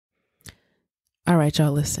All right,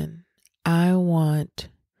 y'all, listen. I want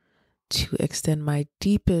to extend my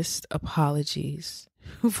deepest apologies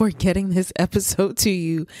for getting this episode to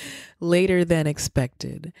you later than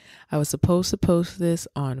expected. I was supposed to post this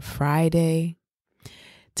on Friday.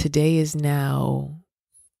 Today is now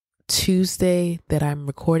Tuesday that I'm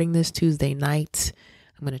recording this, Tuesday night.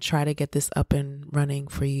 I'm going to try to get this up and running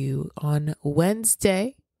for you on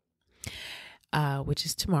Wednesday, which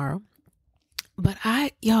is tomorrow. But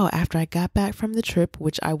after I got back from the trip,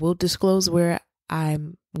 which I will disclose where I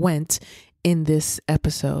went in this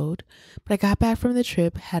episode, but I got back from the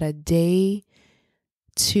trip, had a day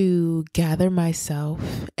to gather myself,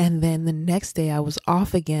 and then the next day I was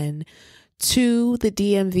off again to the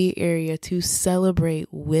DMV area to celebrate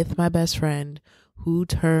with my best friend who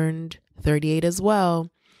turned 38 as well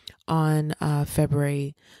on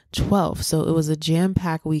February 12th. So it was a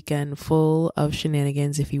jam-packed weekend full of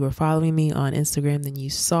shenanigans. If you were following me on Instagram, then you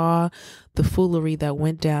saw the foolery that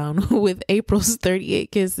went down with April's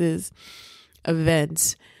 38 Kisses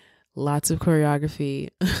event. Lots of choreography,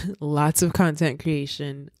 lots of content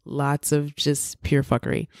creation, lots of just pure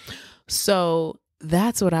fuckery. So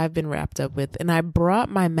that's what I've been wrapped up with. And I brought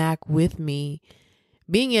my Mac with me,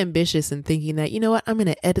 being ambitious and thinking that, you know what, I'm going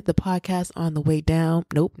to edit the podcast on the way down.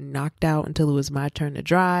 Nope, knocked out until it was my turn to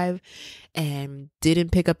drive and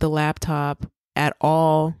didn't pick up the laptop at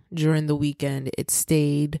all during the weekend. It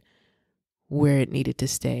stayed where it needed to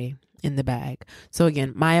stay, in the bag. So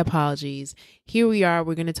again, my apologies. Here we are.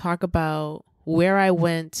 We're going to talk about where I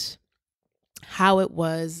went, how it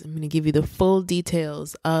was. I'm going to give you the full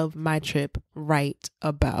details of my trip right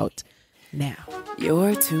about now.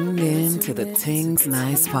 You're tuned in to the Tingz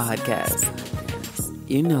Nice podcast.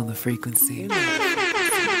 You know the frequency.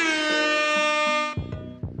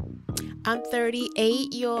 I'm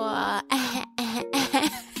 38, y'all.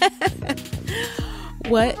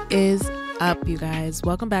 What is up, you guys?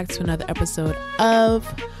 Welcome back to another episode of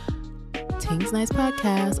Tingz Nice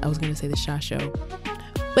podcast. I was going to say the Sha Show,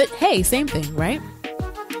 but hey, same thing, right?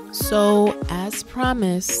 So as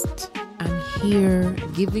promised, I'm here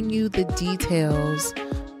giving you the details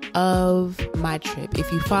of my trip.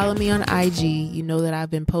 If you follow me on IG, you know that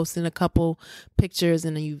I've been posting a couple pictures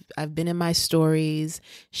and I've been in my stories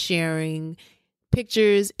sharing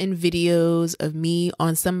pictures and videos of me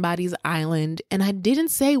on somebody's island. And I didn't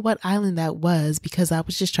say what island that was because I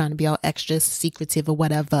was just trying to be all extra secretive or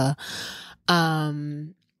whatever.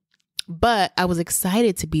 But I was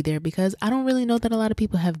excited to be there because I don't really know that a lot of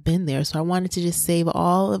people have been there. So I wanted to just save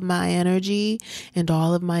all of my energy and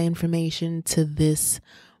all of my information to this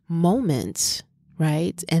moment,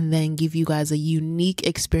 right? And then give you guys a unique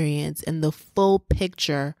experience and the full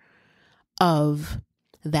picture of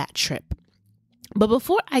that trip. But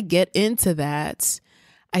before I get into that,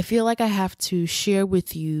 I feel like I have to share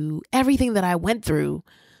with you everything that I went through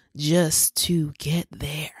just to get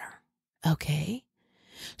there. Okay?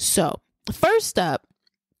 So first up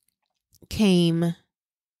came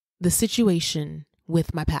the situation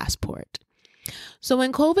with my passport. So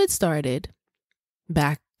when COVID started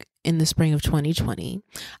back in the spring of 2020,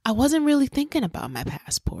 I wasn't really thinking about my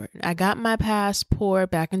passport. I got my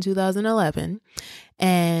passport back in 2011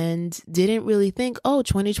 and didn't really think,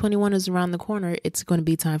 2021 is around the corner. It's going to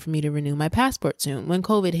be time for me to renew my passport soon. When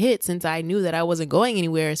COVID hit, since I knew that I wasn't going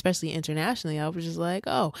anywhere, especially internationally, I was just like,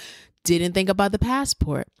 didn't think about the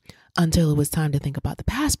passport until it was time to think about the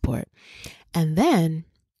passport. And then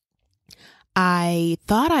I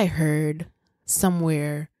thought I heard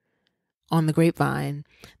somewhere on the grapevine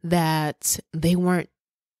that they weren't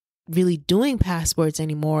really doing passports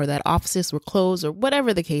anymore, that offices were closed or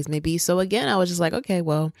whatever the case may be. So again, I was just like, okay,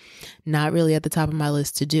 well, not really at the top of my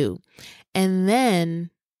list to do. And then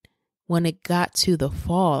when it got to the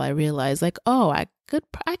fall, I realized I could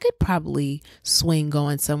probably swing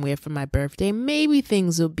going somewhere for my birthday. Maybe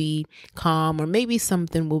things will be calm or maybe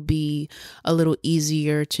something will be a little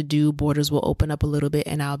easier to do. Borders will open up a little bit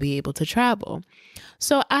and I'll be able to travel.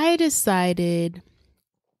 So I decided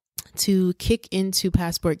to kick into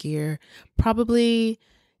passport gear probably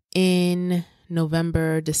in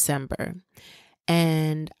November, December.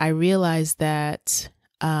 And I realized that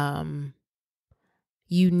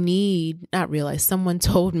someone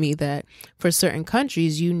told me that for certain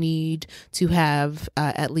countries, you need to have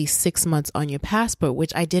at least 6 months on your passport,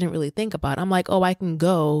 which I didn't really think about. I'm like, I can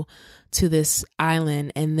go to this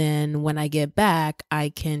island and then when I get back, I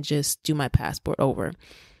can just do my passport over.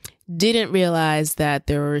 Didn't realize that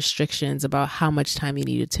there were restrictions about how much time you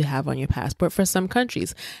needed to have on your passport for some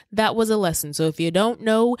countries. That was a lesson. So if you don't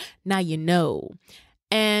know, now you know.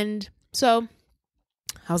 And so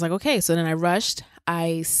I was like, okay. So then I rushed.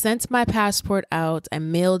 I sent my passport out. I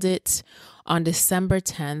mailed it on December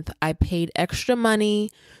 10th. I paid extra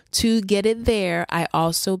money to get it there. I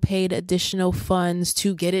also paid additional funds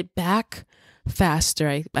to get it back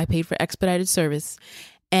faster. I paid for expedited service.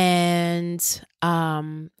 And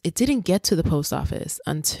it didn't get to the post office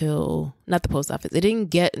it didn't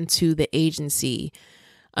get into the agency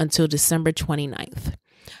until December 29th.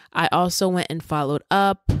 I also went and followed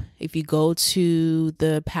up. If you go to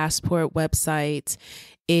the passport website,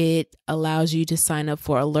 it allows you to sign up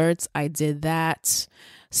for alerts. I did that.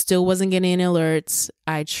 Still wasn't getting any alerts.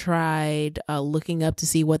 I tried looking up to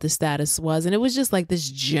see what the status was, and it was just like this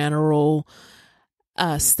general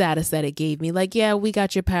status that it gave me. Like, yeah, we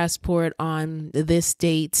got your passport on this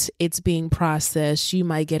date. It's being processed. You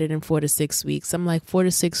might get it in 4 to 6 weeks. I'm like, 4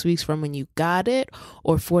 to 6 weeks from when you got it,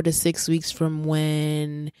 or 4 to 6 weeks from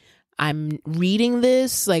when I'm reading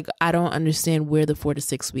this? Like, I don't understand where the 4 to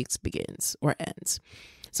 6 weeks begins or ends.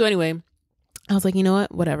 So anyway, I was like, you know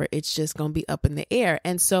what? Whatever. It's just going to be up in the air.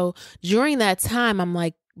 And so during that time, I'm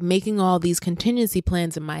like making all these contingency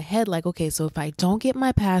plans in my head. Like, okay, so if I don't get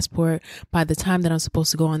my passport by the time that I'm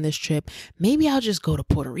supposed to go on this trip, maybe I'll just go to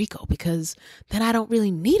Puerto Rico, because then I don't really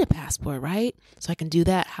need a passport, right? So I can do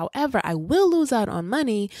that. However, I will lose out on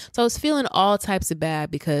money. So I was feeling all types of bad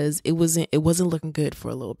because it wasn't looking good for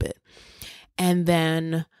a little bit. And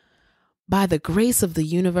then by the grace of the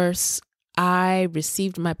universe, I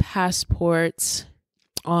received my passport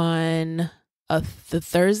on the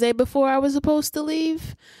Thursday before I was supposed to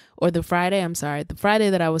leave, or the Friday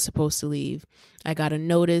that I was supposed to leave. I got a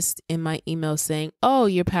notice in my email saying, oh,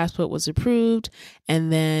 your passport was approved.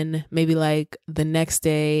 And then maybe like the next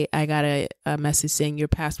day, I got a message saying your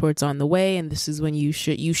passport's on the way, and this is when you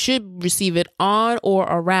should receive it on or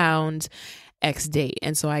around X date.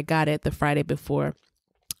 And so I got it the Friday before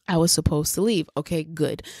I was supposed to leave. Okay,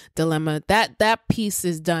 good. Dilemma. That piece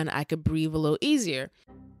is done. I could breathe a little easier.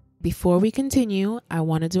 Before we continue, I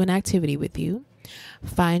want to do an activity with you.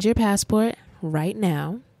 Find your passport right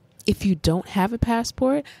now. If you don't have a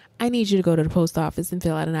passport, I need you to go to the post office and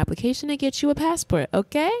fill out an application to get you a passport,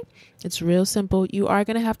 okay? It's real simple. You are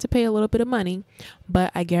going to have to pay a little bit of money,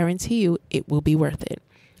 but I guarantee you it will be worth it.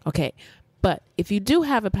 Okay, but if you do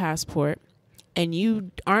have a passport and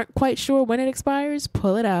you aren't quite sure when it expires,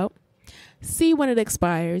 pull it out, see when it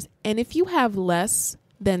expires, and if you have less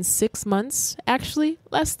than 6 months, actually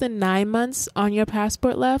less than 9 months on your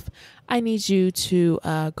passport left, I need you to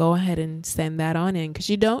go ahead and send that on in, because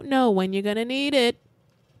you don't know when you're going to need it.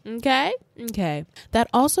 Okay. That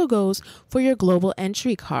also goes for your global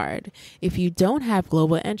entry card. If you don't have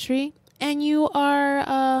global entry and you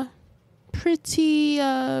are pretty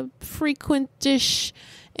frequentish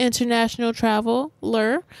international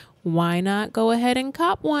traveler, why not go ahead and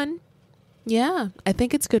cop one? Yeah, I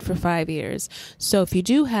think it's good for 5 years. So if you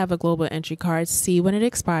do have a global entry card, see when it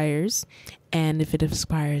expires. And if it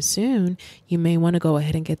expires soon, you may want to go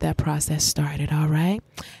ahead and get that process started. All right.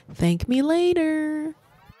 Thank me later.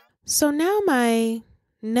 So now my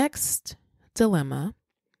next dilemma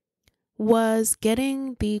was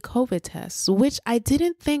getting the COVID tests, which I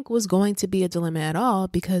didn't think was going to be a dilemma at all,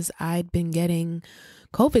 because I'd been getting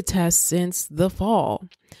COVID tests since the fall,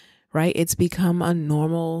 right? It's become a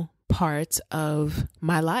normal part of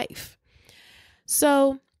my life.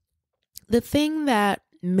 So the thing that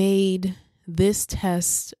made this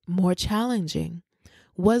test more challenging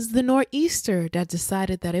was the nor'easter that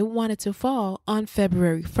decided that it wanted to fall on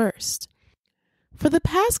February 1st. For the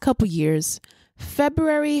past couple years,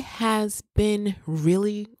 February has been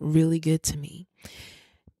really, really good to me.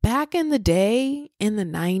 Back in the day, in the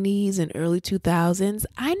 90s and early 2000s,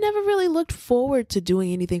 I never really looked forward to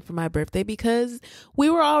doing anything for my birthday because we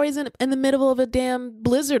were always in the middle of a damn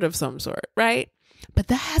blizzard of some sort, right? But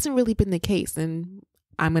that hasn't really been the case, and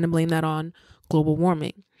I'm going to blame that on global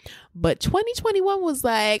warming. But 2021 was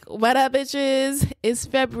like, what up, bitches? It's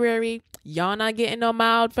February. Y'all not getting no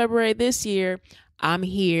mild February this year. I'm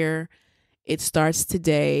here. It starts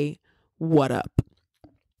today. What up?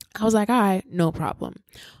 I was like, all right, no problem.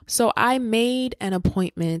 So I made an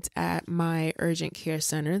appointment at my urgent care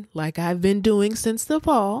center, like I've been doing since the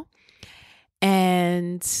fall,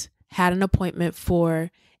 and had an appointment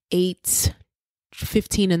for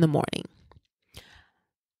 8:15 in the morning.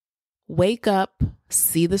 Wake up,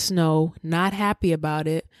 see the snow, not happy about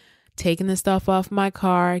it, taking the stuff off my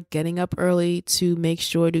car, getting up early to make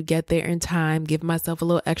sure to get there in time, give myself a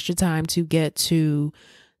little extra time to get to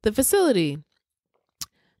the facility.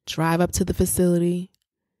 Drive up to the facility.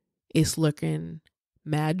 It's looking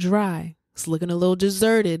mad dry. It's looking a little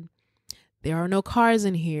deserted. There are no cars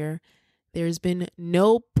in here. There's been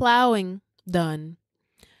no plowing done.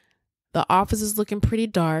 The office is looking pretty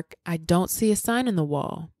dark. I don't see a sign on the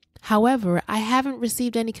wall. However, I haven't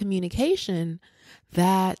received any communication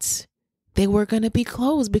that they were going to be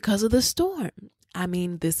closed because of the storm. I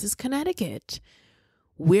mean, this is Connecticut.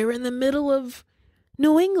 We're in the middle of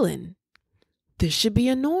New England. This should be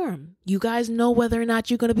a norm. You guys know whether or not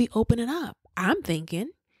you're going to be opening up. I'm thinking,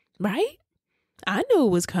 right? I knew it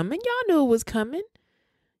was coming. Y'all knew it was coming.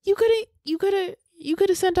 You could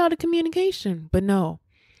have sent out a communication, but no.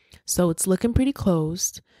 So it's looking pretty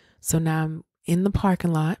closed. So now I'm in the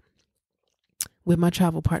parking lot with my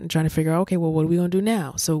travel partner trying to figure out, okay, well, what are we going to do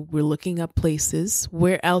now? So we're looking up places.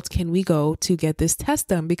 Where else can we go to get this test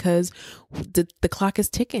done? Because the clock is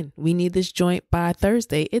ticking. We need this joint by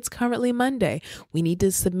Thursday. It's currently Monday. We need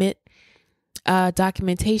to submit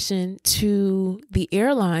documentation to the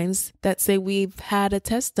airlines that say we've had a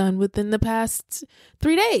test done within the past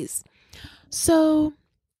 3 days. So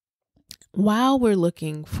while we're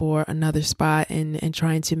looking for another spot and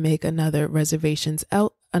trying to make another reservations,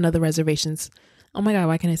 oh my God,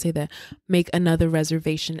 why can't I say that? Make another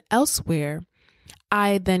reservation elsewhere,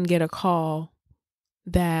 I then get a call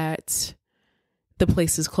that the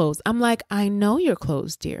place is closed. I'm like, I know you're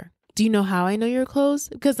closed, dear. Do you know how I know you're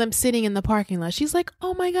closed? Because I'm sitting in the parking lot. She's like,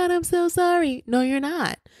 oh my God, I'm so sorry. No, you're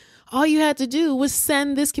not. All you had to do was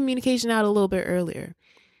send this communication out a little bit earlier.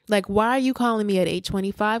 Like, why are you calling me at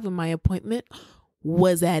 8:25 when my appointment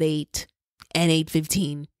was at 8 and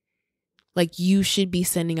 8:15? Like, you should be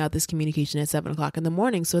sending out this communication at 7 o'clock in the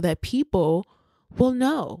morning so that people will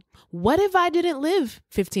know. What if I didn't live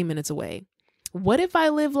 15 minutes away? What if I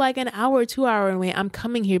live like an hour or 2 hour away? I'm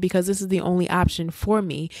coming here because this is the only option for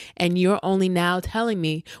me. And you're only now telling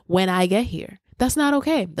me when I get here. That's not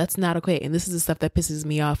okay. That's not okay. And this is the stuff that pisses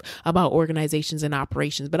me off about organizations and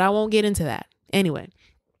operations, but I won't get into that. Anyway,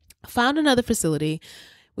 found another facility.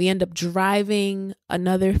 We end up driving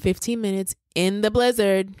another 15 minutes in the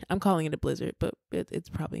blizzard. I'm calling it a blizzard, but it's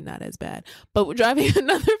probably not as bad. But we're driving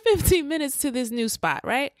another 15 minutes to this new spot,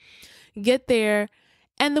 right? Get there,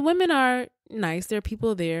 and the women are nice. There are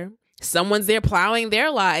people there. Someone's there plowing their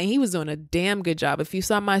lot, and he was doing a damn good job. If you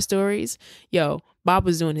saw my stories, Bob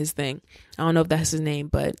was doing his thing. I don't know if that's his name,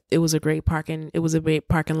 but it was a great parking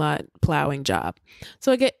lot plowing job.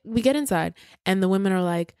 So we get inside, and the women are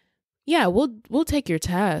like, yeah, we'll take your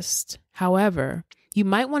test. However, you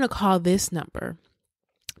might want to call this number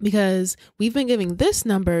because we've been giving this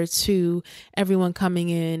number to everyone coming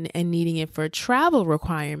in and needing it for travel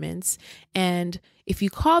requirements. And if you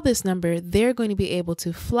call this number, they're going to be able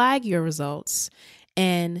to flag your results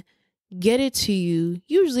and get it to you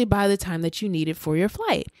usually by the time that you need it for your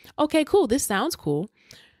flight. Okay, cool. This sounds cool,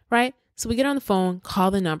 right? So we get on the phone,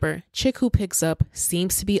 call the number. Chick who picks up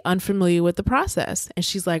seems to be unfamiliar with the process. And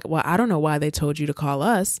she's like, well, I don't know why they told you to call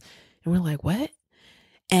us. And we're like, what?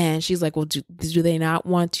 And she's like, well, do they not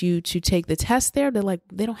want you to take the test there? They're like,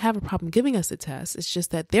 they don't have a problem giving us a test. It's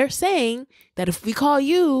just that they're saying that if we call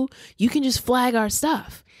you, you can just flag our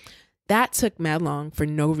stuff. That took mad long for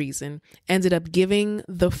no reason. Ended up giving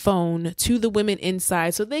the phone to the women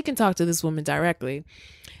inside so they can talk to this woman directly.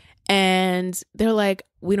 And they're like,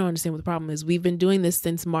 we don't understand what the problem is. We've been doing this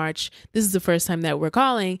since March. This is the first time that we're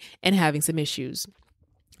calling and having some issues.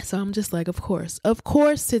 So I'm just like, of course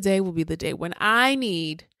today will be the day when I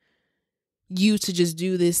need you to just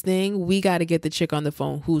do this thing. We got to get the chick on the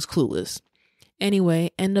phone who's clueless.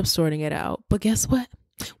 Anyway, end up sorting it out. But guess what?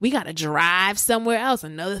 We got to drive somewhere else,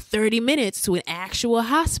 another 30 minutes to an actual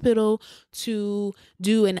hospital to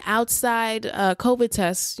do an outside COVID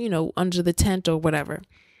test, under the tent or whatever.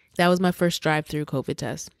 That was my first drive-through COVID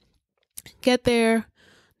test. Get there,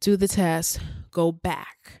 do the test, go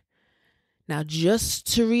back. Now,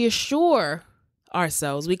 just to reassure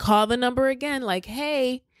ourselves, we call the number again like,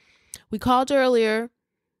 hey, we called earlier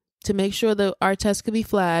to make sure that our test could be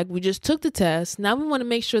flagged. We just took the test. Now we want to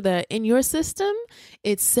make sure that in your system,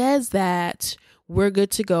 it says that we're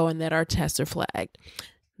good to go and that our tests are flagged.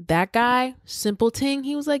 That guy, simple Ting,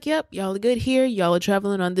 he was like, yep, y'all are good here. Y'all are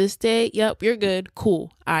traveling on this day. Yep, you're good.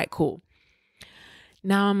 Cool. All right, cool.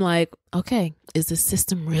 Now I'm like, okay, is the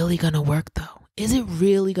system really going to work though? Is it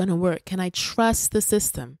really going to work? Can I trust the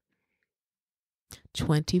system?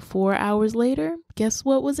 24 hours later, guess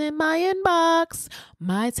what was in my inbox?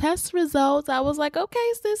 My test results. I was like,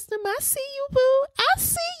 okay, system, I see you, boo. I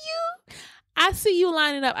see you. I see you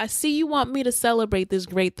lining up. I see you want me to celebrate this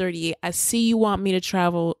great 38. I see you want me to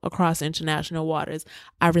travel across international waters.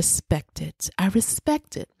 I respect it.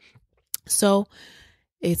 So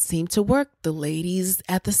it seemed to work. The ladies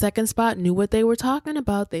at the second spot knew what they were talking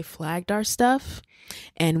about. They flagged our stuff.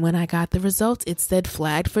 And when I got the results, it said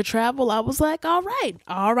flagged for travel. I was like, all right.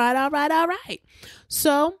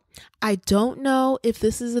 So I don't know if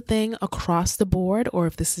this is a thing across the board or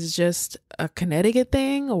if this is just a Connecticut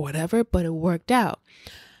thing or whatever, but it worked out.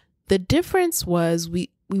 The difference was we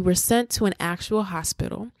were sent to an actual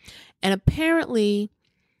hospital, and apparently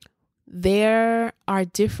there are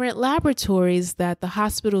different laboratories that the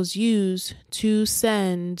hospitals use to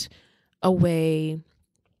send away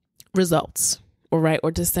results,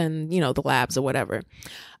 or to send, the labs or whatever.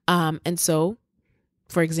 And so,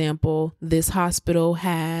 for example, this hospital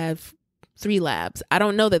had 3 labs. I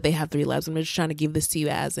don't know that they have 3 labs. I'm just trying to give this to you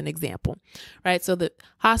as an example, right? So the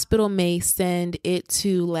hospital may send it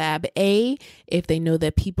to lab A if they know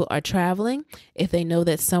that people are traveling. If they know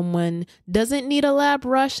that someone doesn't need a lab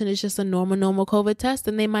rush and it's just a normal COVID test,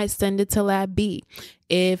 then they might send it to lab B.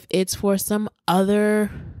 If it's for some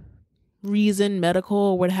other reason, medical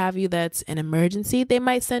or what have you, that's an emergency, they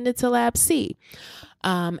might send it to lab C.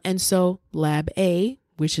 And so lab A,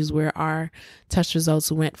 which is where our test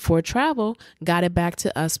results went for travel, got it back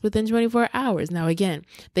to us within 24 hours. Now, again,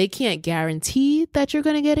 they can't guarantee that you're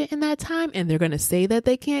going to get it in that time, and they're going to say that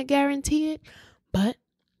they can't guarantee it, but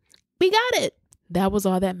we got it. That was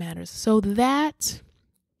all that matters. So that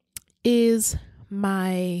is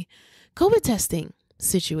my COVID testing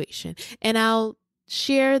situation. And I'll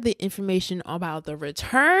share the information about the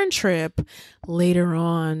return trip later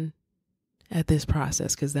on at this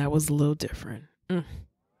process, because that was a little different.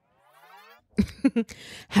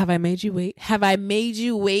 Have I made you wait? Have I made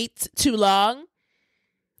you wait too long?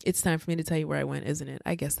 It's time for me to tell you where I went, isn't it?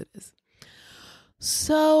 I guess it is.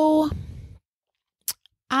 So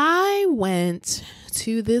I went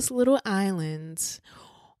to this little island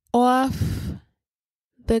off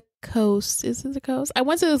the coast. Is it the coast? I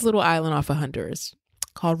went to this little island off of Honduras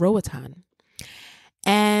called Roatan.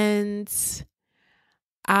 And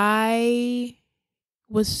I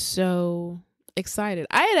was so excited.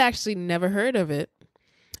 I had actually never heard of it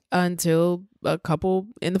until a couple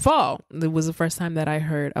in the fall. It was the first time that I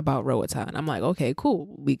heard about Roatan. I'm like, okay, cool.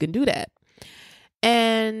 We can do that.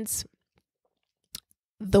 And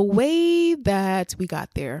the way that we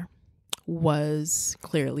got there was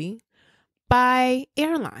clearly by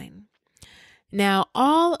airline. Now,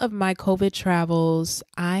 all of my COVID travels,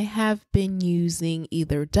 I have been using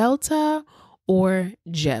either Delta or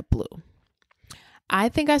JetBlue. I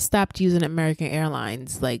think I stopped using American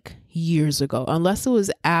Airlines like years ago, unless it was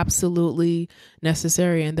absolutely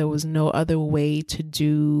necessary and there was no other way to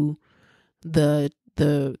do the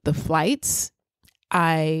flights.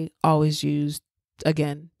 I always used,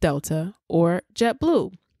 again, Delta or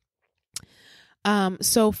JetBlue.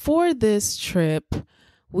 So for this trip,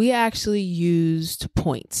 we actually used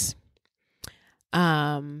points.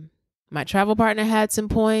 My travel partner had some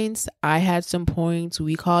points. I had some points.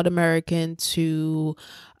 We called American to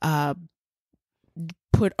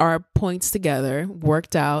put our points together,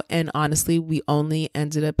 worked out. And honestly, we only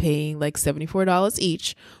ended up paying like $74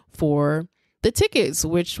 each for the tickets,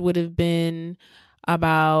 which would have been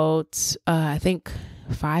about, I think,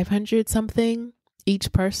 500 something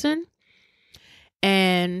each person.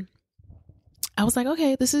 And I was like,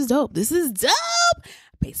 okay, this is dope. This is dope.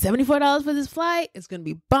 Pay $74 for this flight. It's going to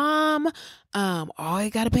be bomb. All I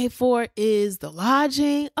got to pay for is the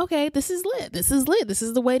lodging. Okay, this is lit. This is lit. This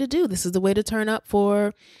is the way to do. This is the way to turn up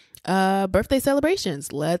for birthday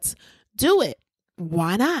celebrations. Let's do it.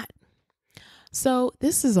 Why not? So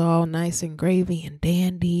this is all nice and gravy and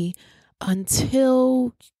dandy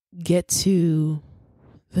until get to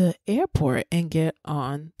the airport and get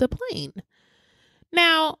on the plane.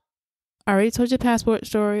 Now, I already told you the passport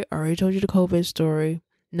story. I already told you the COVID story.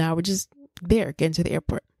 Now we're just there, getting to the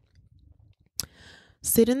airport.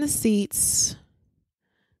 Sit in the seats.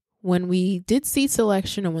 When we did seat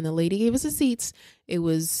selection, or when the lady gave us the seats, there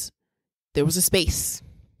was a space.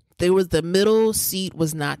 The middle seat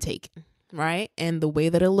was not taken, right? And the way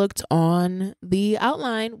that it looked on the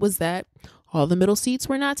outline was that all the middle seats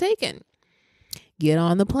were not taken. Get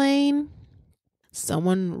on the plane.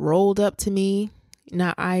 Someone rolled up to me.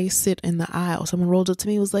 Now I sit in the aisle. Someone rolled up to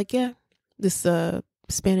me and was like, yeah, this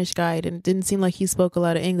Spanish guy, and it didn't seem like he spoke a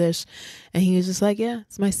lot of English. And he was just like, yeah,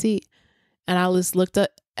 it's my seat. And I just looked up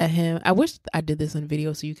at him. I wish I did this on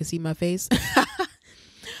video so you could see my face.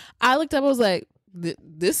 I looked up, I was like,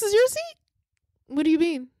 this is your seat? What do you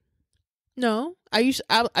mean? No. Are you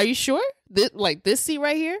sure? This seat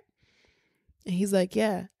right here? And he's like,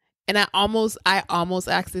 yeah. And I almost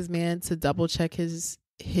asked this man to double check his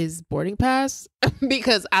boarding pass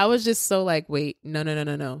because I was just so like, wait, no,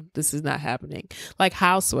 this is not happening. Like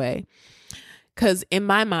houseway. Because in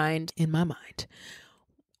my mind,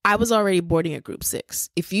 I was already boarding at group 6.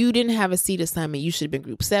 If you didn't have a seat assignment, you should have been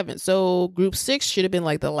group 7. So group 6 should have been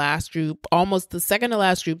like the last group, almost the second to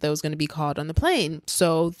last group that was going to be called on the plane.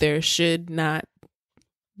 So there should not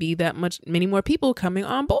be many more people coming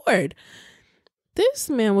on board. This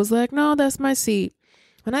man was like, no, that's my seat.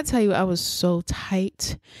 When I tell you, I was so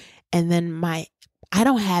tight. And then I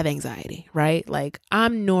don't have anxiety, right? Like,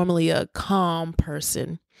 I'm normally a calm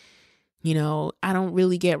person. You know, I don't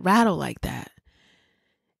really get rattled like that.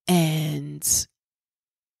 And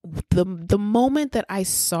the moment that I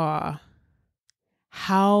saw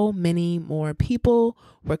how many more people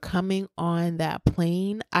were coming on that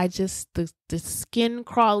plane, the skin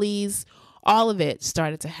crawlies, all of it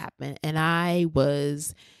started to happen. And I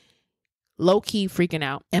was low-key freaking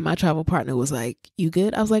out. And my travel partner was like, you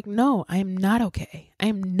good? I was like, no, I am not okay. I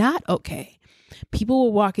am not okay. People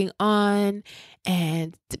were walking on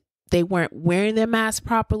and they weren't wearing their mask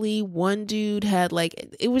properly. One dude had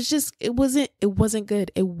it wasn't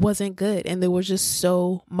good. It wasn't good. And there was just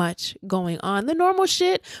so much going on. The normal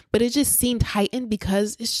shit, but it just seemed heightened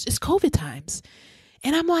because it's COVID times.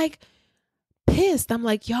 And I'm like pissed. I'm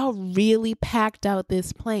like, y'all really packed out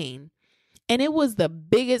this plane. And it was the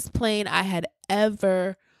biggest plane I had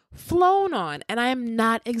ever flown on. And I am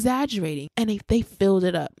not exaggerating. And they filled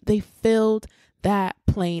it up. They filled that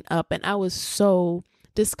plane up. And I was so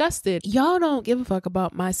disgusted. Y'all don't give a fuck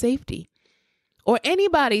about my safety or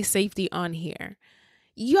anybody's safety on here.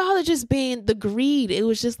 Y'all are just being the greed. It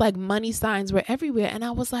was just like money signs were everywhere. And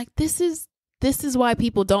I was like, this is why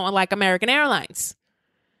people don't like American Airlines.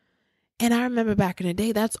 And I remember back in the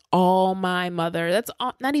day, that's all my mother, that's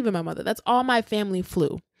all, not even my mother, that's all my family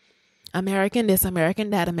flew. American this, American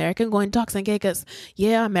that, American going talks and cakes.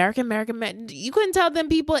 Yeah, American. You couldn't tell them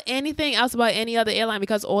people anything else about any other airline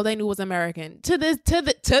because all they knew was American. To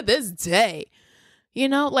this day, you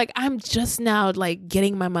know, like I'm just now like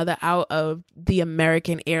getting my mother out of the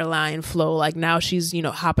American airline flow. Like now she's, you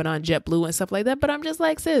know, hopping on JetBlue and stuff like that. But I'm just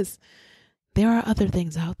like, sis, there are other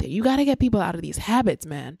things out there. You got to get people out of these habits,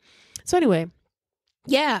 man. So anyway,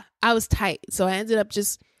 yeah, I was tight. So I ended up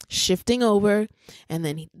just shifting over, and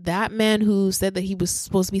then that man who said that he was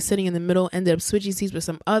supposed to be sitting in the middle ended up switching seats with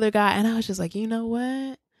some other guy, and I was just like, you know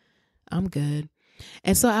what, I'm good.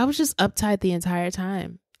 And so I was just uptight the entire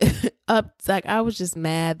time. I was just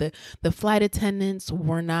mad. The flight attendants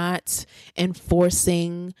were not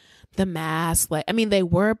enforcing the mask. Like, I mean, they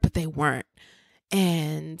were, but they weren't,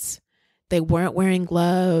 and they weren't wearing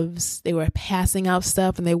gloves. They were passing out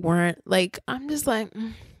stuff, and they weren't. Like, I'm just like,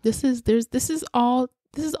 this is all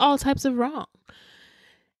types of wrong.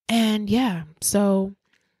 And yeah, so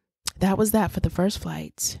that was that for the first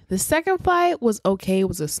flight. The second flight was okay. It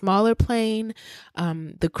was a smaller plane.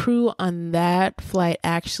 The crew on that flight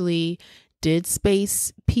actually did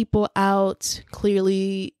space people out.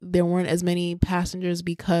 Clearly, there weren't as many passengers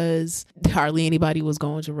because hardly anybody was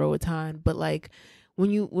going to Roatan. But like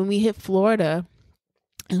when we hit Florida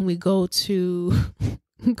and we go to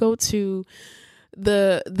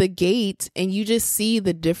the gate, and you just see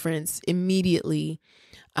the difference immediately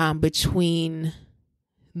between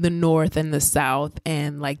the north and the south,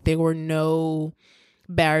 and like there were no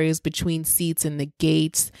barriers between seats and the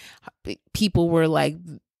gates. People were like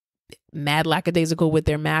mad lackadaisical with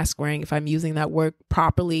their mask wearing, if I'm using that word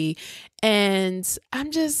properly. And I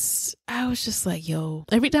was just like, yo,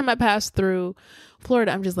 every time I pass through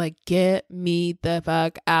Florida, I'm just like, get me the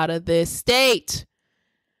fuck out of this state.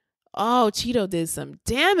 Oh, Cheeto did some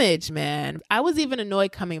damage, man. I was even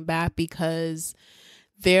annoyed coming back because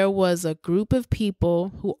there was a group of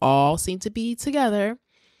people who all seemed to be together,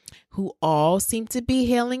 who all seemed to be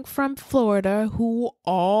hailing from Florida, who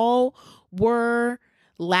all were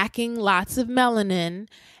lacking lots of melanin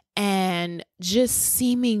and just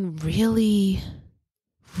seeming really,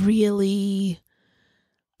 really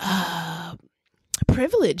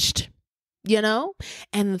privileged, you know?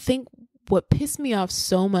 And what pissed me off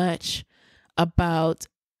so much about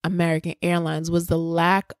American Airlines was the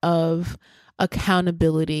lack of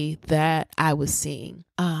accountability that I was seeing.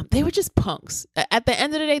 They were just punks. At the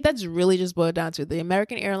end of the day, that's really just boiled down to the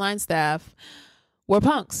American Airlines staff were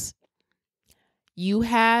punks. You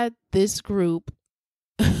had this group.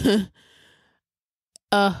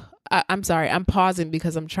 I'm sorry. I'm pausing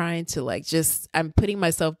because I'm trying to I'm putting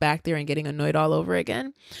myself back there and getting annoyed all over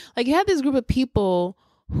again. Like, you had this group of people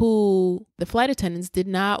who the flight attendants did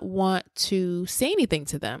not want to say anything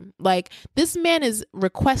to them. Like, this man is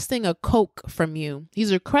requesting a Coke from you.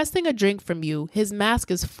 He's requesting a drink from you. His mask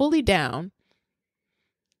is fully down.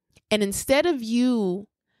 And instead of you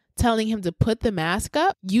telling him to put the mask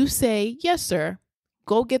up, you say, yes, sir,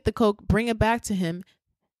 go get the Coke, bring it back to him.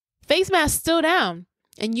 Face mask still down.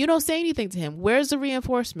 and you don't say anything to him. Where's the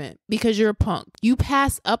reinforcement? Because you're a punk. You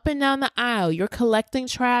pass up and down the aisle. You're collecting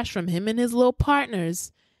trash from him and his little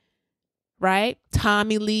partners, right?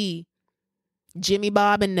 Tommy Lee, Jimmy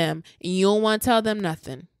Bob and them. And you don't want to tell them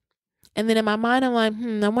nothing. And then in my mind, I'm like,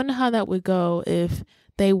 I wonder how that would go if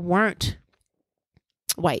they weren't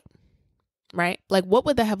white, right? Like, what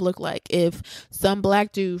would that have looked like if some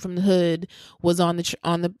black dude from the hood was on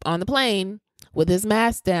the plane with his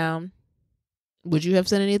mask down? Would you have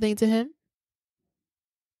said anything to him?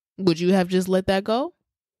 Would you have just let that go?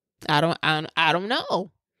 I don't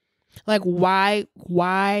know. Like,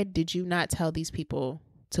 why did you not tell these people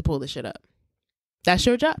to pull this shit up? That's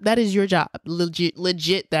your job. That is your job.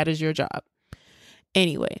 Legit, that is your job.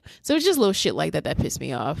 Anyway, so it's just little shit like that pissed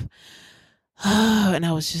me off. And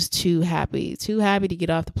I was just too happy to get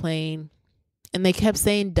off the plane. And they kept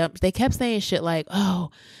saying shit like,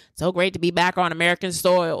 oh, so great to be back on American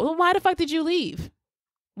soil. Well, why the fuck did you leave?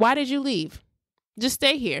 Why did you leave? Just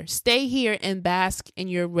stay here. Stay here and bask in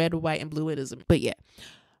your red, white, and blueism. But yeah,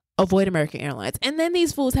 avoid American Airlines. And then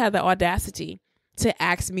these fools had the audacity to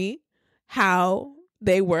ask me how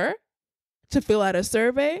they were to fill out a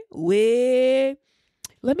survey.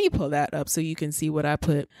 Let me pull that up so you can see what I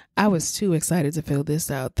put. I was too excited to fill this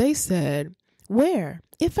out. They said, where,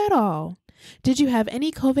 if at all, did you have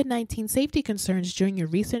any COVID-19 safety concerns during your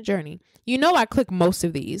recent journey? You know, I clicked most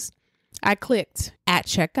of these. I clicked at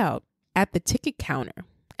checkout, at the ticket counter,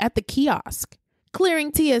 at the kiosk,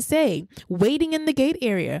 clearing TSA, waiting in the gate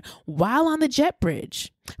area, while on the jet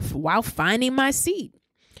bridge, while finding my seat,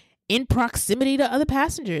 in proximity to other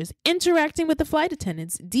passengers, interacting with the flight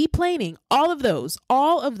attendants, deplaning, all of those.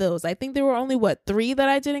 I think there were only, 3 that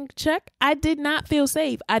I didn't check? I did not feel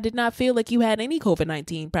safe. I did not feel like you had any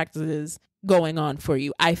COVID-19 practices going on for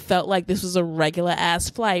you. I felt like this was a regular ass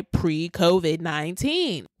flight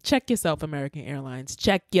pre-COVID-19. Check yourself, American Airlines.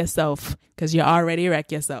 Check yourself, because you already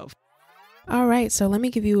wrecked yourself. All right, so let me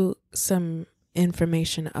give you some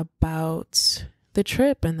information about the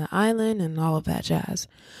trip and the island and all of that jazz.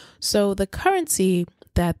 So the currency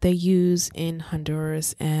that they use in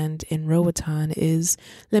Honduras and in Roatan is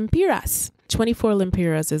lempiras. 24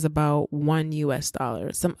 lempiras is about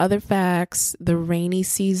 $1. Some other facts: the rainy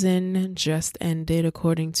season just ended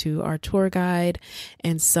according to our tour guide,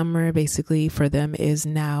 and summer basically for them is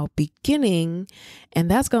now beginning,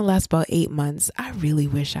 and that's going to last about 8 months. I really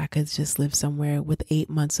wish I could just live somewhere with 8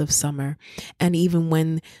 months of summer, and even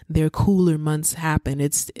when their cooler months happen,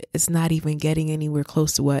 it's not even getting anywhere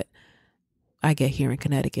close to what I get here in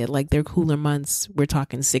Connecticut. Like, their cooler months, we're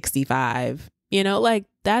talking 65, like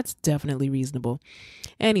that's definitely reasonable.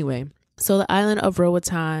 Anyway, so the island of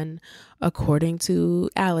Roatan, according to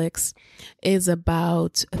Alex, is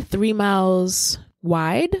about 3 miles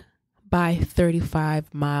wide by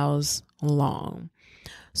 35 miles long.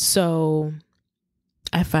 So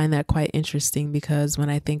I find that quite interesting, because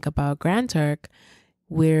when I think about Grand Turk,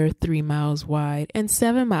 we're 3 miles wide and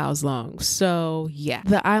 7 miles long. So yeah,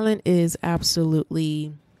 the island is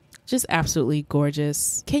absolutely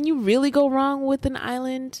gorgeous. Can you really go wrong with an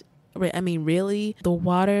island? I mean, really, the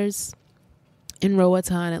waters in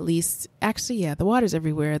Roatan, at least, actually, yeah, the waters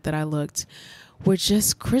everywhere that I looked were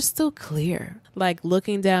just crystal clear. Like,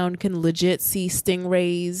 looking down, can legit see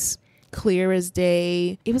stingrays, clear as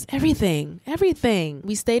day. It was everything.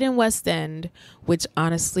 We stayed in West End, which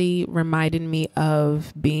honestly reminded me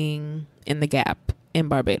of being in the Gap in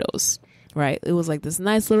Barbados, right? It was like this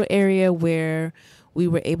nice little area where we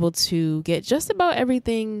were able to get just about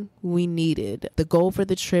everything we needed. The goal for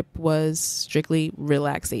the trip was strictly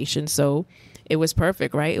relaxation, so it was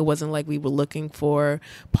perfect, right? It wasn't like we were looking for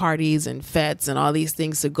parties and fetes and all these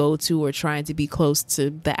things to go to or trying to be close to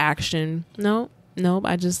the action. No,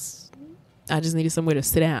 I just needed somewhere to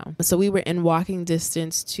sit down. So we were in walking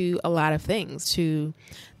distance to a lot of things, to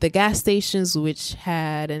the gas stations, which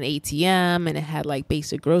had an ATM and it had like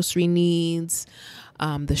basic grocery needs.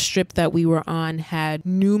 The strip that we were on had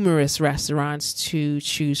numerous restaurants to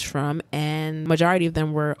choose from, and majority of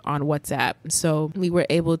them were on WhatsApp. So we were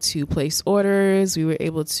able to place orders, we were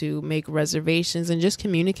able to make reservations and just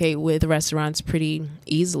communicate with the restaurants pretty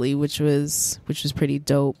easily, which was pretty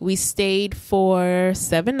dope. We stayed for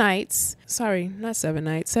 7 nights. Sorry, not 7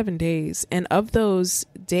 nights, 7 days. And of those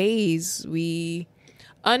days, we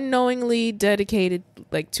unknowingly dedicated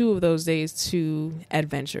like 2 of those days to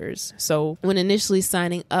adventures. So when initially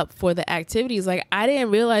signing up for the activities, like, I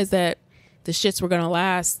didn't realize that the shits were gonna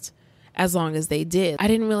last as long as they did. I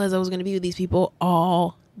didn't realize I was gonna be with these people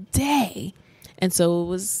all day. And so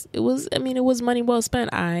it was money well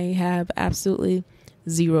spent. I have absolutely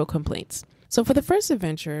zero complaints. So for the first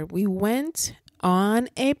adventure, we went on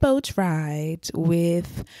a boat ride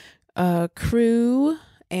with a crew,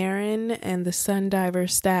 Aaron and the Sundiver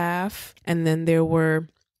staff. And then there were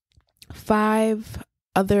 5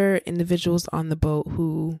 other individuals on the boat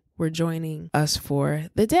who were joining us for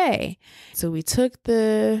the day. So we took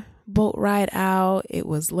the boat ride out. It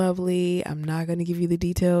was lovely. I'm not going to give you the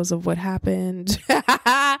details of what happened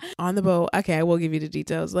on the boat. Okay, I will give you the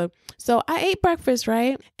details. Look, so I ate breakfast,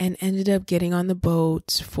 right? And ended up getting on the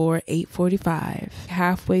boat for 8:45.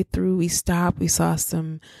 Halfway through, we stopped. We saw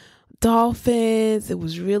some dolphins. It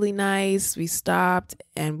was really nice. We stopped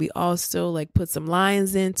and we also like put some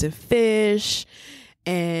lines in to fish.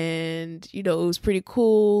 And, it was pretty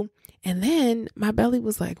cool. And then my belly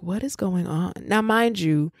was like, what is going on? Now, mind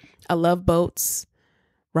you, I love boats,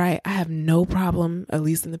 right? I have no problem, at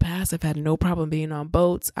least in the past, I've had no problem being on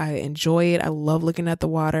boats. I enjoy it. I love looking at the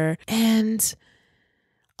water. And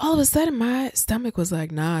all of a sudden, my stomach was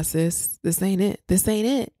like, nah, sis, this ain't it. This ain't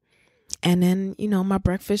it. And then, my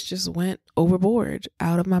breakfast just went overboard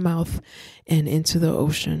out of my mouth and into the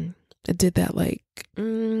ocean. I did that like,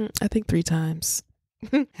 I think 3 times.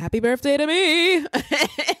 Happy birthday to me.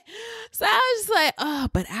 So I was just like, oh,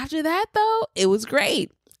 but after that though, it was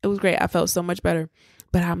great. It was great. I felt so much better.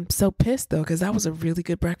 But I'm so pissed though, because that was a really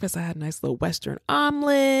good breakfast. I had a nice little Western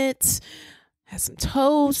omelet, had some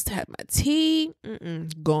toast, had my tea,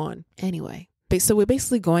 gone. Anyway, so we're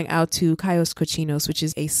basically going out to Cayos Cochinos, which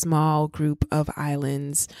is a small group of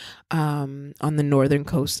islands on the northern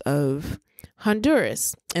coast of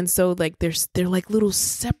Honduras. And so like they're like little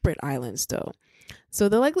separate islands though. So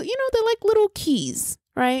they're like, they're like little keys,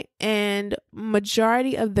 right? And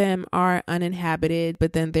majority of them are uninhabited,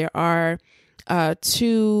 but then there are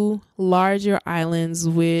 2 larger islands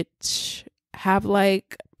which have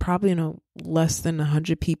like probably less than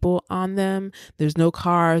 100 people on them. There's no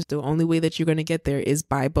cars. The only way that you're going to get there is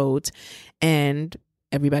by boat, and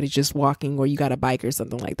everybody's just walking, or you got a bike or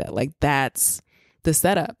something like that. Like that's the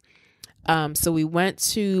setup. So we went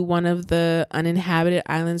to one of the uninhabited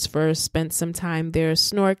islands first, spent some time there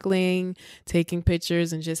snorkeling, taking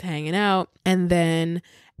pictures and just hanging out. And then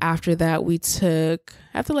after that,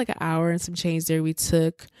 after like an hour and some change there, we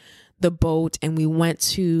took the boat and we went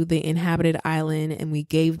to the inhabited island and we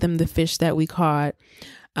gave them the fish that we caught.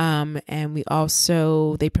 And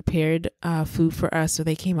they prepared food for us. So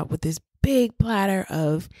they came up with this big platter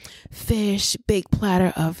of fish, big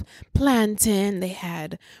platter of plantain. They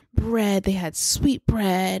had bread. They had sweet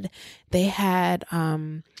bread. They had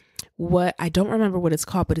what I don't remember what it's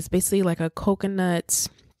called, but it's basically like a coconut.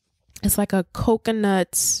 It's like a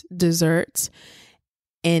coconut dessert.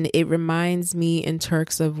 And it reminds me in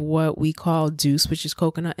Turks of what we call deuce, which is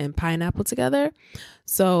coconut and pineapple together.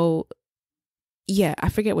 So yeah, I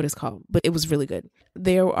forget what it's called, but it was really good.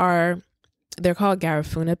 They're called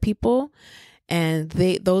Garifuna people, and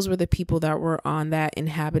those were the people that were on that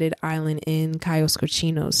inhabited island in Cayos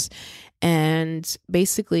Cochinos. And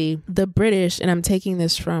basically the British, and I'm taking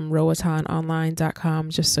this from roatanonline.com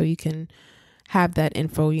just so you can have that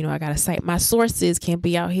info. I got to cite my sources, can't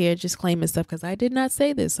be out here just claiming stuff because I did not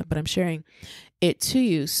say this, but I'm sharing it to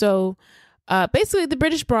you. So basically the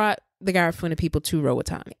British brought the Garifuna people to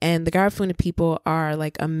Roatan, and the Garifuna people are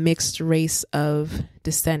like a mixed race of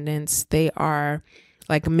descendants. They are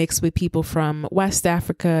like mixed with people from West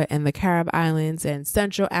Africa and the Carib Islands and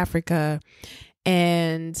Central Africa.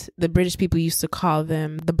 And the British people used to call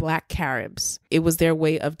them the Black Caribs. It was their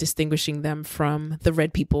way of distinguishing them from the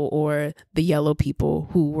red people or the yellow people,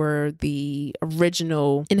 who were the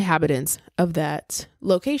original inhabitants of that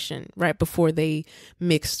location right before they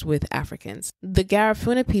mixed with Africans. The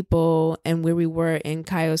Garifuna people, and where we were in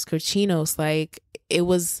Cayos Cochinos, like it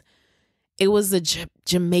was a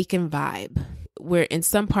Jamaican vibe. We're in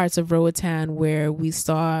some parts of Roatan where we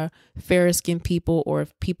saw fair skinned people or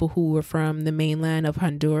people who were from the mainland of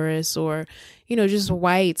Honduras, or, just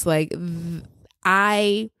whites. Like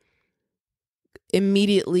I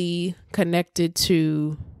immediately connected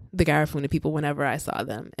to the Garifuna people whenever I saw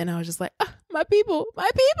them. And I was just like, my people.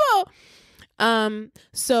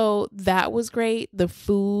 So that was great. The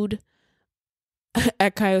food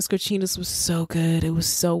at Cayos Cochinos was so good. It was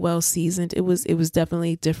so well seasoned. It was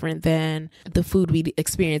definitely different than the food we'd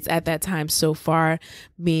experienced at that time so far,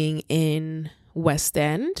 being in West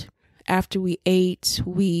End. After we ate,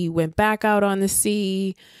 we went back out on the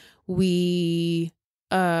sea. We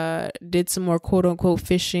did some more quote unquote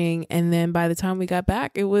fishing, and then by the time we got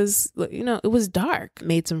back, it was dark.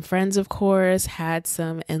 Made some friends, of course, had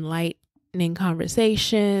some enlightening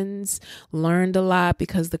conversations, learned a lot,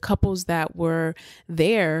 because the couples that were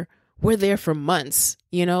there for months.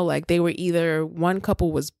 Like they were either, one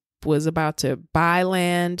couple was was about to buy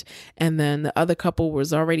land, and then the other couple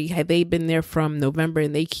had they been there from November,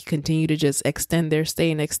 and they continue to just extend their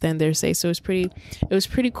stay. So it was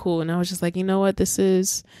pretty cool. And I was just like, you know what, this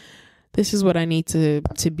is what I need to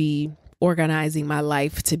be organizing my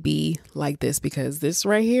life to be like this, because this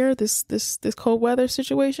right here, this cold weather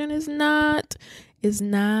situation is not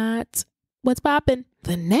what's popping.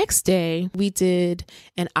 The next day we did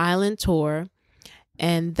an island tour,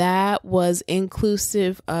 and that was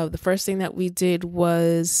inclusive of, the first thing that we did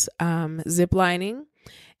was zip lining,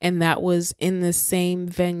 and that was in the same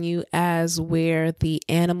venue as where the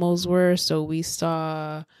animals were. So we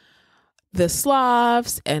saw the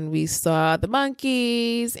sloths, and we saw the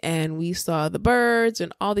monkeys, and we saw the birds,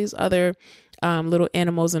 and all these other little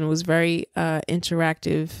animals, and it was very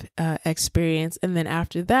interactive experience. And then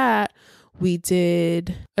after that, we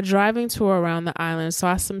did a driving tour around the island,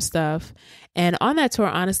 saw some stuff. And on that tour,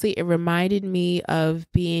 honestly, it reminded me of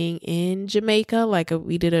being in Jamaica.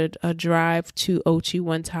 We did a drive to Ochi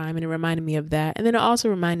one time, and it reminded me of that. And then it also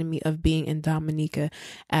reminded me of being in Dominica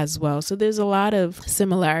as well. So there's a lot of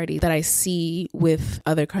similarity that I see with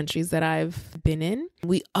other countries that I've been in.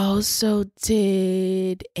 We also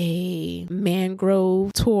did a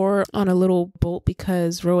mangrove tour on a little boat,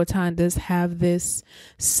 because Roatan does have this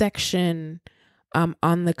section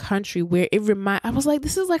on the country where I was like,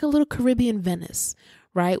 this is like a little Caribbean Venice,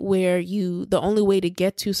 right? Where the only way to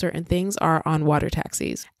get to certain things are on water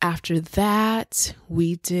taxis. After that,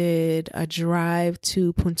 we did a drive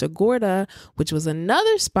to Punta Gorda, which was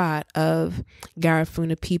another spot of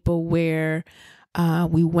Garifuna people, where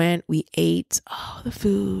we ate, the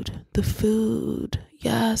food.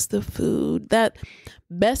 Yes, the food. That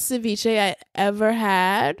best ceviche I ever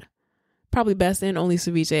had. Probably best and only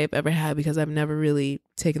ceviche I've ever had, because I've never really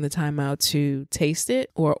taken the time out to taste it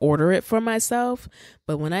or order it for myself.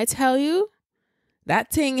 But when I tell you that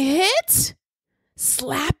thing hit,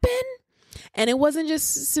 slapping, and it wasn't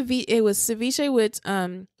just ceviche, it was ceviche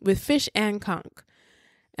with fish and conch.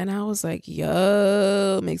 And I was like,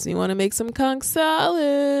 yo, makes me want to make some conch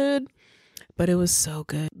salad. But it was so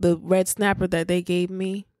good. The red snapper that they gave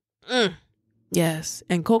me, yes,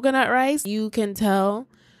 and coconut rice, you can tell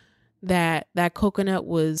that coconut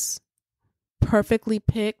was perfectly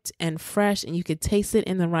picked and fresh, and you could taste it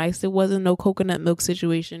in the rice. It wasn't no coconut milk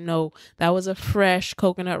situation. No, that was a fresh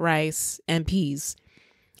coconut rice and peas.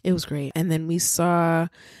 It was great. And then we saw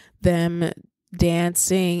them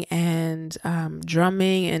dancing and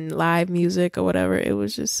drumming and live music or whatever. It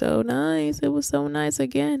was just so nice. It was so nice.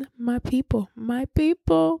 Again, my people.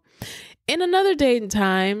 In another date and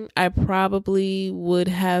time, I probably would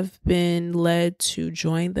have been led to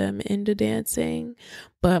join them into dancing,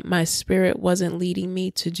 but my spirit wasn't leading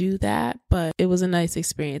me to do that. But it was a nice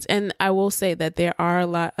experience. And I will say that there are a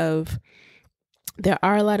lot of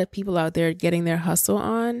people out there getting their hustle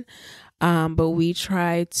on. But we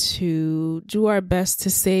try to do our best to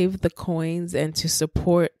save the coins and to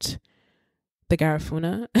support the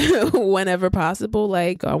Garifuna whenever possible.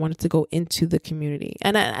 Like, I wanted to go into the community,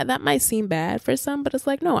 and that might seem bad for some, but it's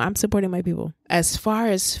like, no, I'm supporting my people. As far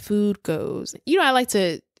as food goes, I like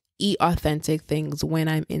to eat authentic things when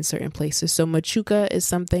I'm in certain places. So machuca is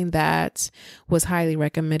something that was highly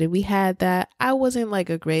recommended. We had that. I wasn't like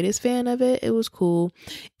a greatest fan of it. It was cool.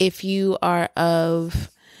 If you are of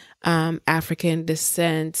African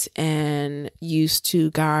descent and used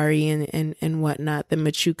to gari and whatnot, the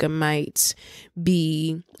machuca might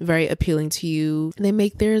be very appealing to you. They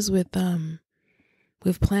make theirs with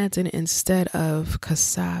plantain instead of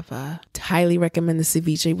cassava. Highly recommend the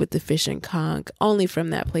ceviche with the fish and conch, only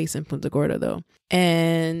from that place in Punta Gorda though.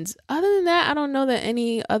 And other than that, I don't know that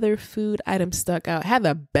any other food items stuck out. Had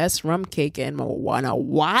the best rum cake in a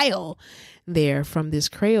while there from this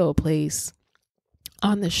Creole place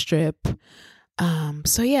on the strip.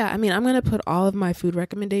 So yeah, I'm going to put all of my food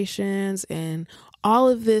recommendations and all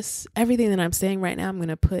of this, everything that I'm saying right now, I'm going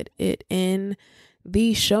to put it in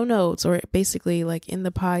the show notes, or basically like in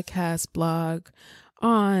the podcast blog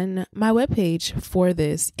on my webpage for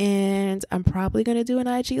this. And I'm probably going to do an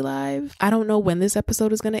IG live. I don't know when this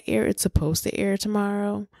episode is going to air. It's supposed to air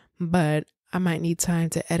tomorrow, but I might need time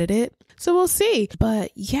to edit it. So we'll see.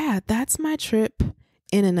 But yeah, that's my trip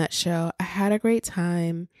in a nutshell. I had a great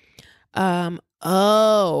time. Hold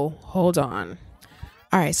on.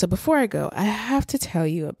 All right. So before I go, I have to tell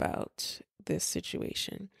you about this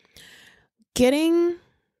situation. Getting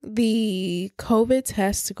the COVID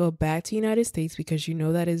test to go back to the United States, because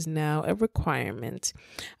that is now a requirement.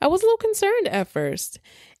 I was a little concerned at first,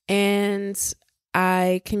 and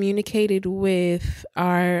I communicated with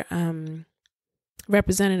our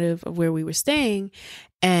representative of where we were staying.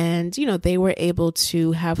 And, they were able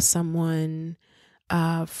to have someone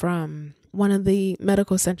from one of the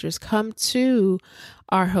medical centers come to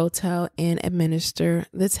our hotel and administer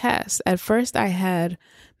the test. At first, I had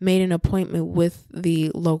made an appointment with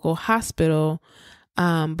the local hospital.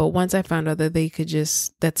 But once I found out that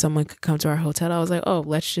that someone could come to our hotel, I was like, oh,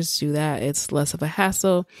 let's just do that. It's less of a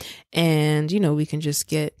hassle. And, we can just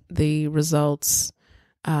get the results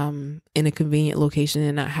in a convenient location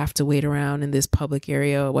and not have to wait around in this public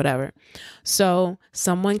area or whatever. So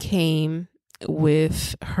someone came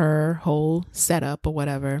with her whole setup or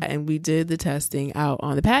whatever, and we did the testing out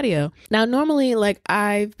on the patio. Now, normally,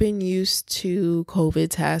 I've been used to COVID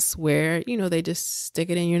tests where, they just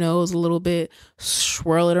stick it in your nose a little bit,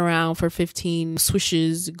 swirl it around for 15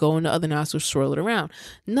 swishes, go in the other nostril, swirl it around.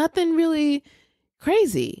 Nothing really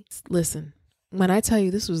crazy. Listen, when I tell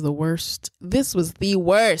you this was the worst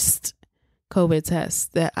COVID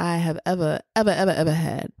test that I have ever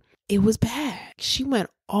had. It was bad. She went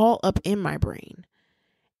all up in my brain.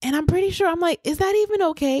 And I'm pretty sure, I'm like, is that even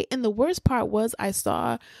okay? And the worst part was I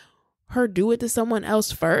saw her do it to someone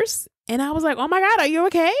else first. And I was like, oh my God, are you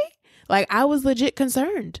okay? I was legit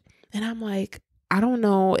concerned. And I'm like, I don't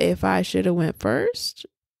know if I should have went first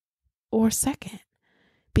or second.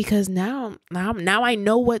 Because now I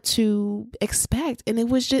know what to expect. And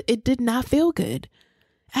it did not feel good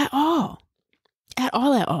at all. At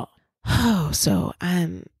all. Oh, so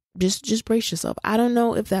I'm just brace yourself. I don't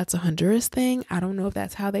know if that's a Honduras thing. I don't know if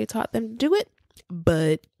that's how they taught them to do it,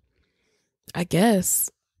 but I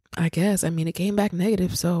guess, I mean, it came back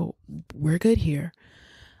negative, so we're good here.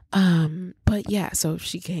 But yeah, so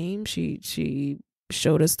she came, she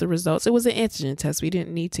showed us the results. It was an antigen test. We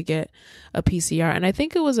didn't need to get a PCR. And I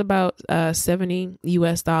think it was about $70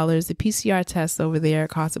 US. The PCR test over there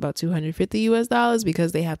costs about $250 US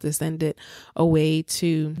because they have to send it away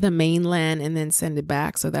to the mainland and then send it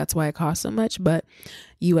back. So that's why it costs so much. But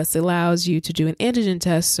US allows you to do an antigen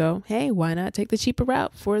test. So, hey, why not take the cheaper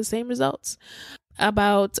route for the same results?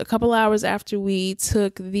 About a couple hours after we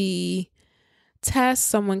took the test,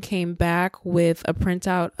 someone came back with a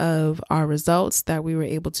printout of our results that we were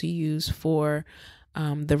able to use for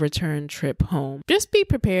the return trip home. Just be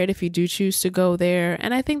prepared if you do choose to go there.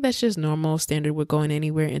 And I think that's just normal standard with going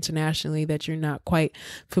anywhere internationally that you're not quite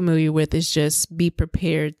familiar with. Is just be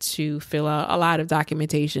prepared to fill out a lot of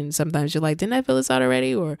documentation. Sometimes you're like, didn't I fill this out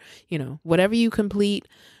already? Or, whatever you complete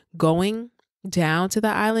going down to the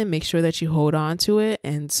island, make sure that you hold on to it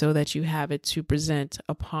and so that you have it to present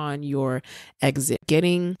upon your exit.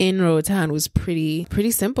 Getting in Roatan was pretty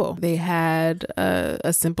simple. They had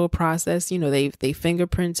a simple process. They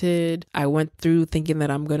fingerprinted. I went through thinking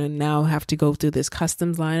that I'm gonna now have to go through this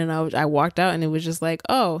customs line, and I walked out and it was just like,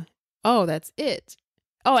 oh, that's it.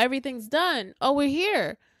 Oh, everything's done. Oh, we're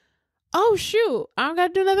here. Oh, shoot, I don't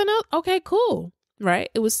gotta do nothing else. Okay, cool.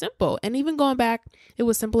 Right? It was simple. And even going back, it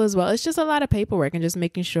was simple as well. It's just a lot of paperwork and just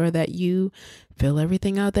making sure that you fill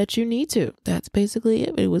everything out that you need to. That's basically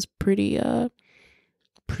it. It was pretty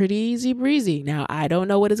easy breezy. Now, I don't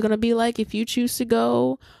know what it's going to be like if you choose to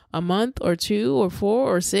go a month or 2 or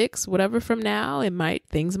 4 or 6, whatever from now.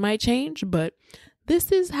 Things might change, but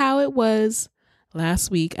this is how it was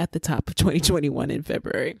last week at the top of 2021 in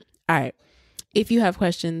February. All right. If you have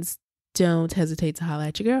questions, don't hesitate to holler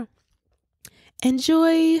at your girl.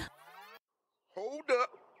 Enjoy. Hold up.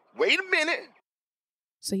 Wait a minute.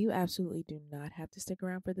 So you absolutely do not have to stick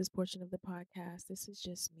around for this portion of the podcast. This is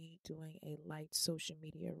just me doing a light social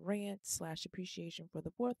media rant / appreciation for the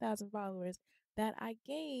 4,000 followers that I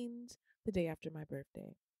gained the day after my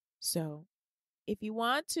birthday. So if you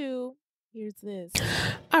want to, here's this.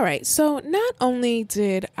 All right. So not only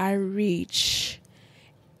did I reach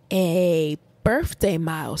a birthday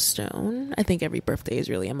milestone. I think every birthday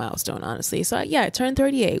is really a milestone, honestly. So yeah, I turned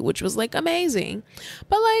 38, which was amazing.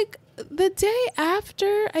 But the day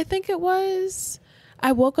after, I think it was,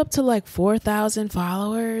 I woke up to 4,000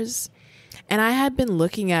 followers. And I had been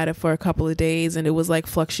looking at it for a couple of days, and it was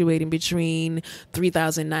fluctuating between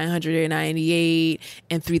 3,998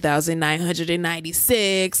 and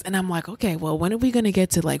 3,996. And I'm like, okay, well, when are we going to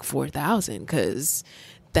get to 4,000? Because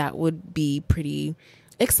that would be pretty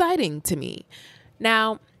exciting to me.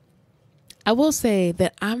 Now, I will say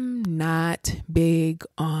that I'm not big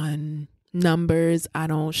on numbers. I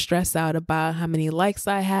don't stress out about how many likes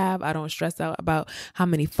I have. I don't stress out about how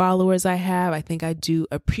many followers I have. I think I do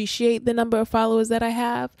appreciate the number of followers that I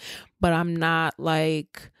have, but I'm not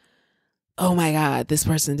oh my God, this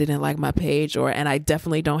person didn't like my page, and I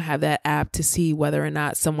definitely don't have that app to see whether or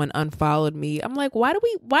not someone unfollowed me. I'm like, why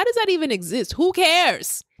does that even exist? Who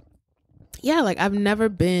cares? Yeah, I've never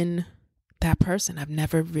been that person. I've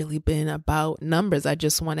never really been about numbers. I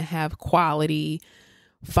just want to have quality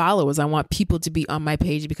followers. I want people to be on my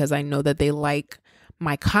page because I know that they like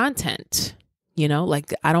my content. You know,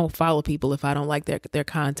 like I don't follow people if I don't like their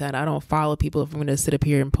content. I don't follow people if I'm going to sit up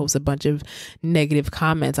here and post a bunch of negative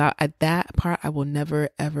comments. That part I will never,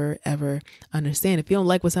 ever, ever understand. If you don't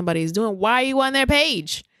like what somebody is doing, why are you on their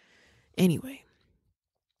page? Anyway,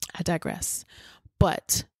 I digress.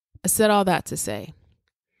 But I said all that to say,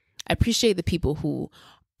 I appreciate the people who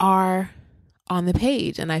are on the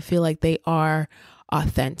page, and I feel like they are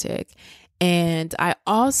authentic. And I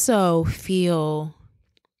also feel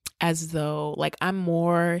as though like I'm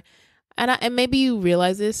more, and maybe you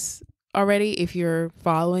realize this already if you're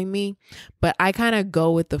following me, but I kind of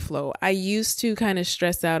go with the flow. I used to kind of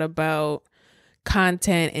stress out about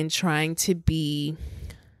content and trying to be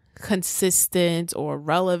consistent or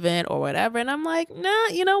relevant or whatever. And I'm like, nah,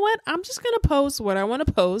 you know what? I'm just going to post what I want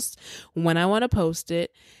to post when I want to post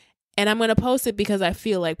it. And I'm going to post it because I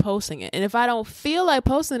feel like posting it. And if I don't feel like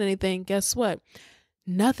posting anything, guess what?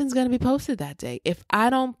 Nothing's going to be posted that day. If I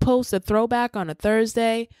don't post a throwback on a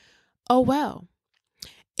Thursday, oh well.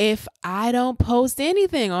 If I don't post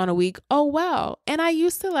anything on a week, oh well. And I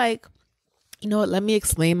used to like, you know what, let me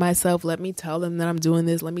explain myself. Let me tell them that I'm doing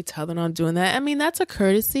this. Let me tell them I'm doing that. I mean, that's a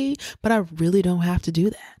courtesy, but I really don't have to do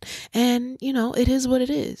that. And, you know, it is what it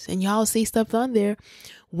is. And y'all see stuff on there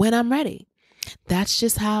when I'm ready. That's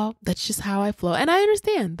just how I flow. And I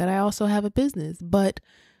understand that I also have a business, but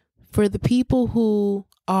for the people who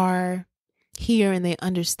are here and they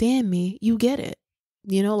understand me, you get it.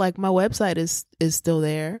 You know, like my website is still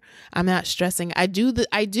there. I'm not stressing. I do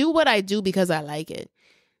what I do because I like it,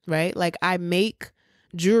 right? Like I make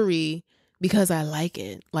jewelry because I like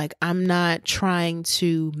it. Like I'm not trying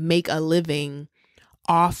to make a living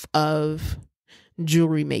off of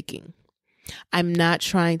jewelry making. I'm not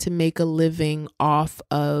trying to make a living off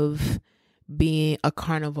of being a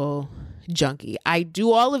carnival junkie. I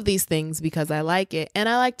do all of these things because I like it and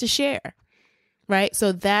I like to share, right?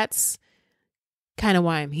 So that's kind of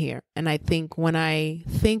why I'm here. And I think when I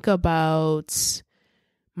think about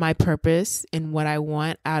my purpose and what I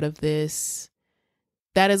want out of this,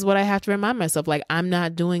 that is what I have to remind myself. Like, I'm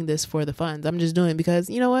not doing this for the funds. I'm just doing it because,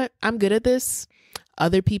 you know what? I'm good at this.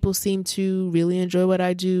 Other people seem to really enjoy what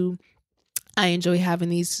I do. I enjoy having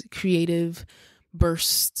these creative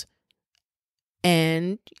bursts,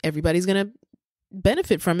 and everybody's going to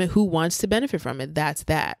benefit from it who wants to benefit from it. That's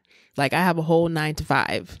that. Like I have a whole 9 to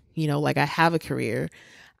 5, you know, like I have a career.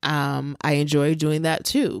 I enjoy doing that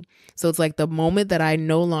too. So it's like the moment that I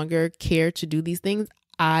no longer care to do these things,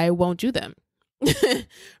 I won't do them.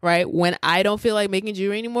 Right? When I don't feel like making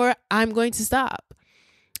jewelry anymore, I'm going to stop.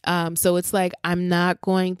 So it's like, I'm not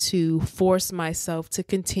going to force myself to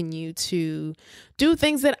continue to do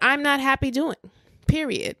things that I'm not happy doing,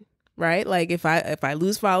 period. Right? Like if I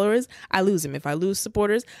lose followers, I lose them. If I lose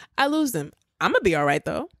supporters, I lose them. I'm gonna be all right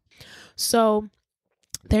though. So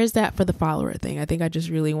there's that for the follower thing. I think I just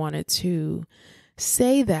really wanted to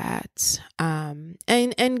say that,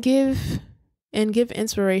 and give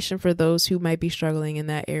inspiration for those who might be struggling in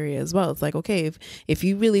that area as well. It's like, okay, if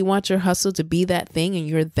you really want your hustle to be that thing and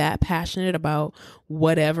you're that passionate about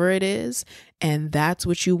whatever it is, and that's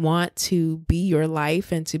what you want to be your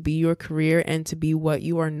life and to be your career and to be what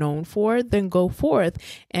you are known for, then go forth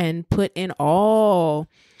and put in all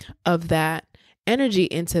of that energy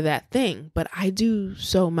into that thing. But I do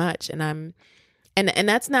so much, and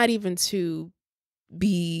that's not even to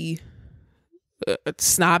be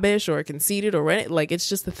snobbish or conceited or anything. Like, it's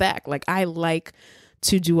just the fact. Like, I like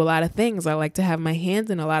to do a lot of things. I like to have my hands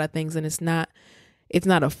in a lot of things, and it's not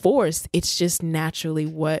a force. It's just naturally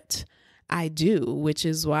what I do, which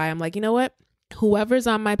is why I'm like, you know what? Whoever's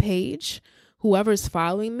on my page, whoever's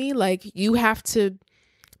following me, like, you have to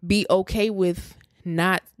be okay with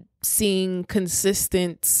not seeing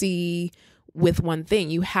consistency with one thing.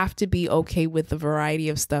 You have to be okay with the variety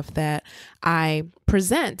of stuff that I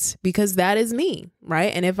present, because that is me,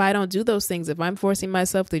 right? And if I don't do those things, if I'm forcing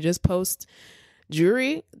myself to just post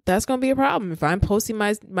jewelry, that's going to be a problem. If I'm posting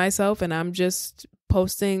myself and I'm just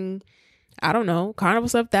posting, I don't know, carnival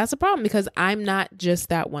stuff, that's a problem, because I'm not just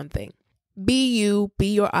that one thing. Be you,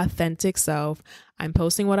 be your authentic self. I'm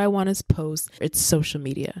posting what I want to post. It's social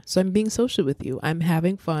media. So I'm being social with you. I'm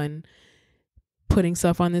having fun putting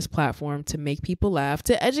stuff on this platform to make people laugh,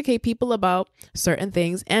 to educate people about certain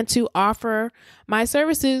things, and to offer my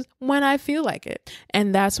services when I feel like it.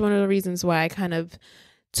 And that's one of the reasons why I kind of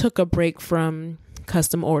took a break from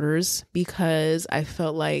custom orders, because I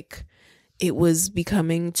felt like it was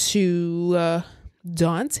becoming too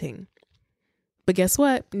daunting, But guess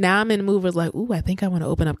what? Now I'm in the mood where it's like, ooh, I think I want to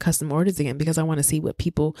open up custom orders again because I want to see what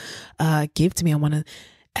people give to me. I want to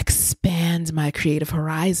expand my creative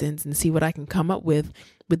horizons and see what I can come up with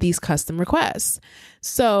these custom requests.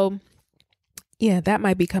 So yeah, that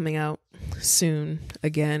might be coming out soon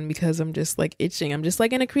again because I'm just like itching. I'm just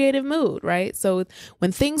like in a creative mood, right? So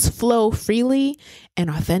when things flow freely and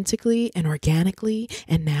authentically and organically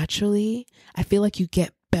and naturally, I feel like you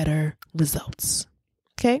get better results.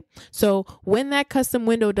 Okay. So when that custom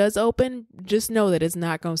window does open, just know that it's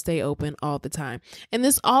not going to stay open all the time. And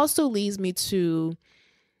this also leads me to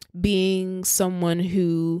being someone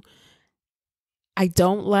who I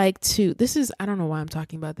don't like to, I don't know why I'm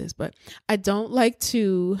talking about this, but I don't like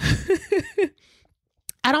to,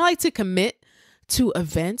 I don't like to commit to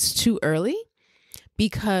events too early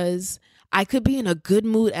because I could be in a good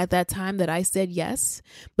mood at that time that I said yes.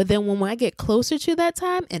 But then when I get closer to that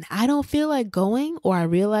time and I don't feel like going, or I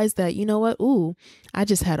realize that, you know what, ooh, I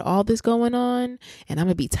just had all this going on and I'm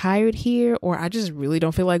gonna be tired here, or I just really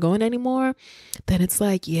don't feel like going anymore, then it's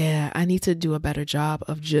like, yeah, I need to do a better job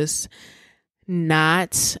of just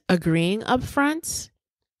not agreeing up front,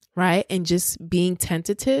 right? And just being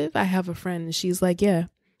tentative. I have a friend and she's like, yeah,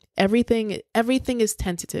 everything is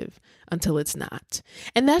tentative until it's not.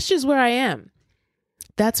 And that's just where I am.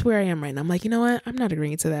 That's where I am right now. I'm like, you know what? I'm not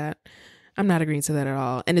agreeing to that. I'm not agreeing to that at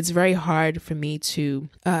all. And it's very hard for me to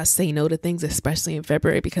say no to things, especially in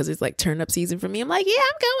February, because it's like turn up season for me. I'm like, yeah,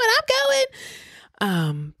 I'm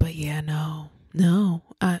going. But yeah, no.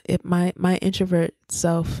 My introvert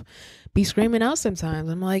self be screaming out sometimes.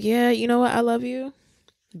 I'm like, yeah, you know what? I love you,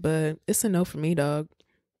 but it's a no for me, dog.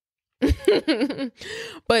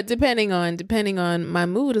 But depending on my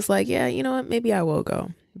mood, it's like, yeah, you know what? Maybe I will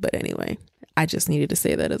go. But anyway, I just needed to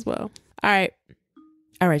say that as well. All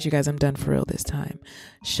right, you guys, I'm done for real this time.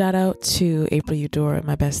 Shout out to April Eudora,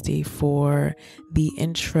 my bestie, for the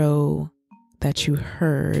intro that you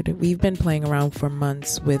heard. We've been playing around for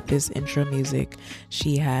months with this intro music.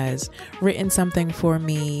 She has written something for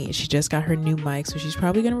me. She just got her new mic, so she's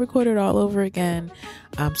probably going to record it all over again.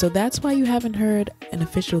 So that's why you haven't heard an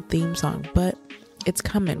official theme song, but it's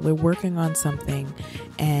coming. We're working on something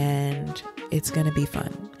and it's going to be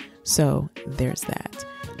fun. So there's that.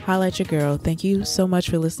 Holla at your girl. Thank you so much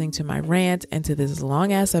for listening to my rant and to this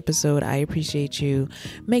long ass episode. I appreciate you.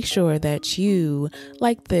 Make sure that you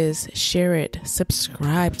like this, share it,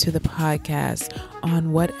 subscribe to the podcast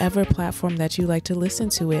on whatever platform that you like to listen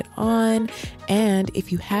to it on. And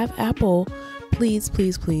if you have Apple, please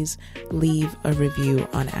leave a review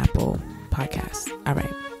on Apple Podcasts. All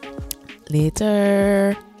right.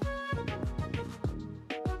 Later.